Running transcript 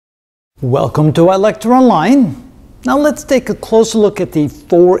Welcome to iLecture Online. Now let's take a closer look at the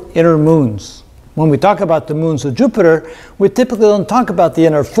four inner moons. When we talk about the moons of Jupiter, we typically don't talk about the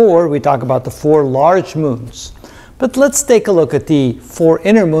inner four, we talk about the four large moons. But let's take a look at the four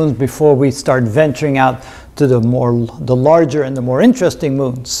inner moons before we start venturing out to the larger and the more interesting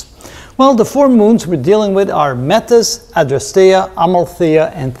moons. Well, the four moons we're dealing with are Metis, Adrastea, Amalthea,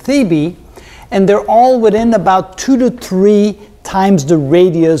 and Thebe, and they're all within about 2 to 3 times the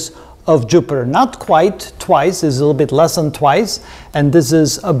radius of Jupiter. Not quite twice, is a little bit less than twice, and this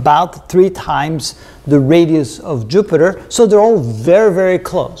is about 3 times the radius of Jupiter, so they're all very, very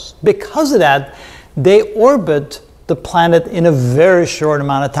close. Because of that, they orbit the planet in a very short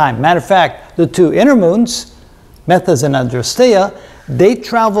amount of time. Matter of fact, the two inner moons, Metis and Adrastea, they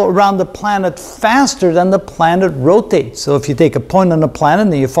travel around the planet faster than the planet rotates. So if you take a point on the planet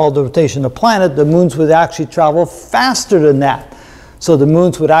and you follow the rotation of the planet, the moons would actually travel faster than that. So the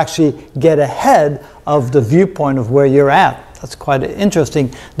moons would actually get ahead of the viewpoint of where you're at. That's quite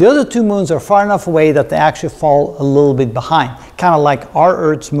interesting. The other two moons are far enough away that they actually fall a little bit behind. Kind of like our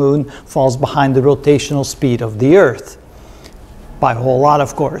Earth's moon falls behind the rotational speed of the Earth. By a whole lot,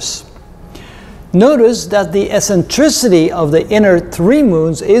 of course. Notice that the eccentricity of the inner 3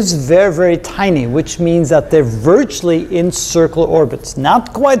 moons is very, very tiny, which means that they're virtually in circular orbits.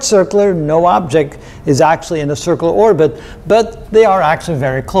 Not quite circular, no object is actually in a circular orbit, but they are actually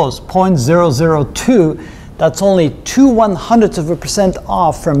very close. 0.002, that's only 0.02%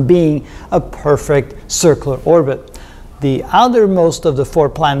 off from being a perfect circular orbit. The outermost of the 4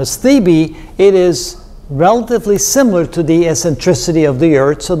 planets, Thebe, it is relatively similar to the eccentricity of the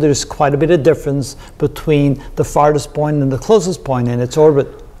Earth, so there's quite a bit of difference between the farthest point and the closest point in its orbit.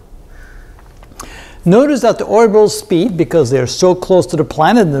 Notice that the orbital speed, because they're so close to the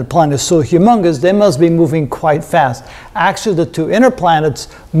planet and the planet is so humongous, they must be moving quite fast. Actually, the two inner planets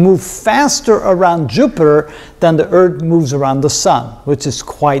move faster around Jupiter than the Earth moves around the Sun, which is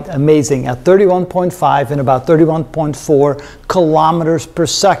quite amazing, at 31.5 and about 31.4 kilometers per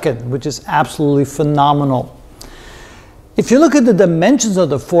second, which is absolutely phenomenal. If you look at the dimensions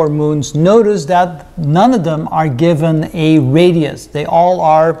of the 4 moons, notice that none of them are given a radius. They all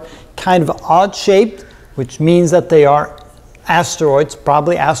are kind of odd-shaped, which means that they are asteroids,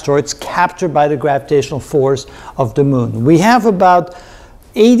 probably asteroids captured by the gravitational force of the moon. We have about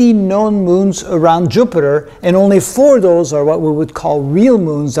 80 known moons around Jupiter, and only 4 of those are what we would call real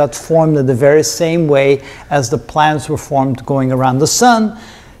moons that formed in the very same way as the planets were formed going around the Sun.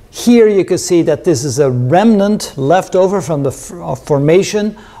 Here you can see that this is a remnant left over from the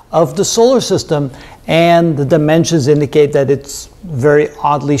formation of the solar system, and the dimensions indicate that it's very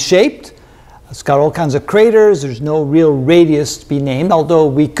oddly shaped. It's got all kinds of craters. There's no real radius to be named, although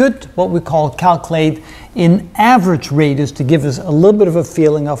we could what we call calculate in average radius to give us a little bit of a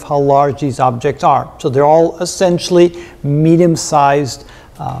feeling of how large these objects are. So they're all essentially medium-sized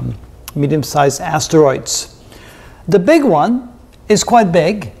asteroids. The big one is quite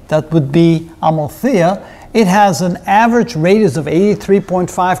big. That would be Amalthea. It has an average radius of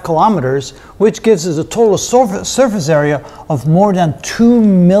 83.5 kilometers, which gives us a total surface area of more than 2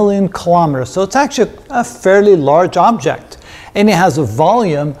 million kilometers. So it's actually a fairly large object. And it has a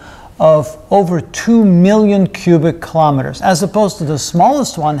volume of over 2 million cubic kilometers, as opposed to the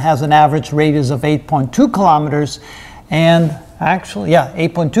smallest one has an average radius of 8.2 kilometers, and actually,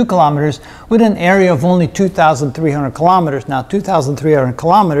 8.2 kilometers with an area of only 2,300 kilometers. Now, 2,300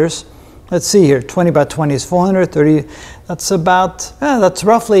 kilometers, let's see here, 20 by 20 is 430, that's about, that's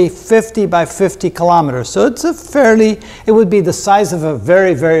roughly 50 by 50 kilometers. So it's it would be the size of a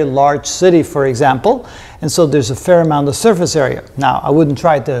very, very large city, for example. And so there's a fair amount of surface area. Now, I wouldn't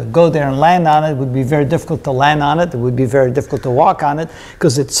try to go there and land on it. It would be very difficult to land on it. It would be very difficult to walk on it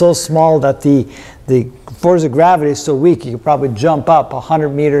because it's so small that the force of gravity is so weak, you could probably jump up 100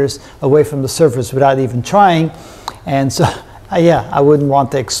 meters away from the surface without even trying. And so, I wouldn't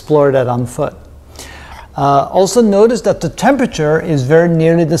want to explore that on foot. Also notice that the temperature is very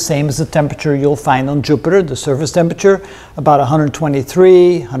nearly the same as the temperature you'll find on Jupiter, the surface temperature, about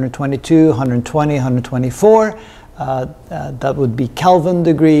 123, 122, 120, 124. That would be Kelvin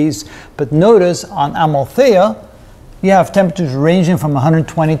degrees. But notice on Amalthea, you have temperatures ranging from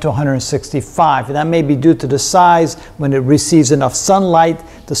 120 to 165. And that may be due to the size. When it receives enough sunlight,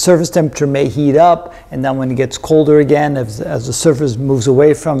 the surface temperature may heat up, and then when it gets colder again, as the surface moves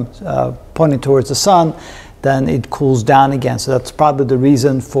away from pointing towards the sun, then it cools down again. So that's probably the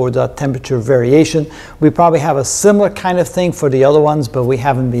reason for the temperature variation. We probably have a similar kind of thing for the other ones, but we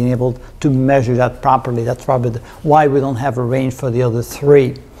haven't been able to measure that properly. That's probably why we don't have a range for the other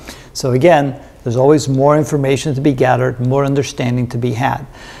 3. So again, There's always more information to be gathered, more understanding to be had.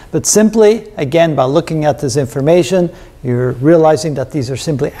 But simply, again, by looking at this information, you're realizing that these are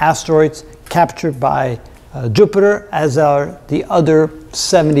simply asteroids captured by Jupiter, as are the other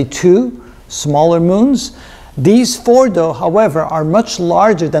 72 smaller moons. These 4, though, however, are much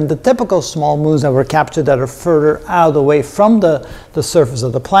larger than the typical small moons that were captured that are further out away from the surface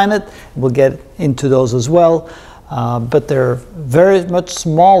of the planet. We'll get into those as well. But they're very much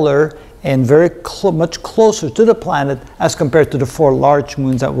smaller and much closer to the planet as compared to the 4 large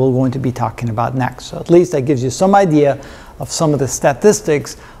moons that we're going to be talking about next. So at least that gives you some idea of some of the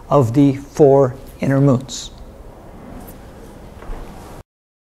statistics of the 4 inner moons.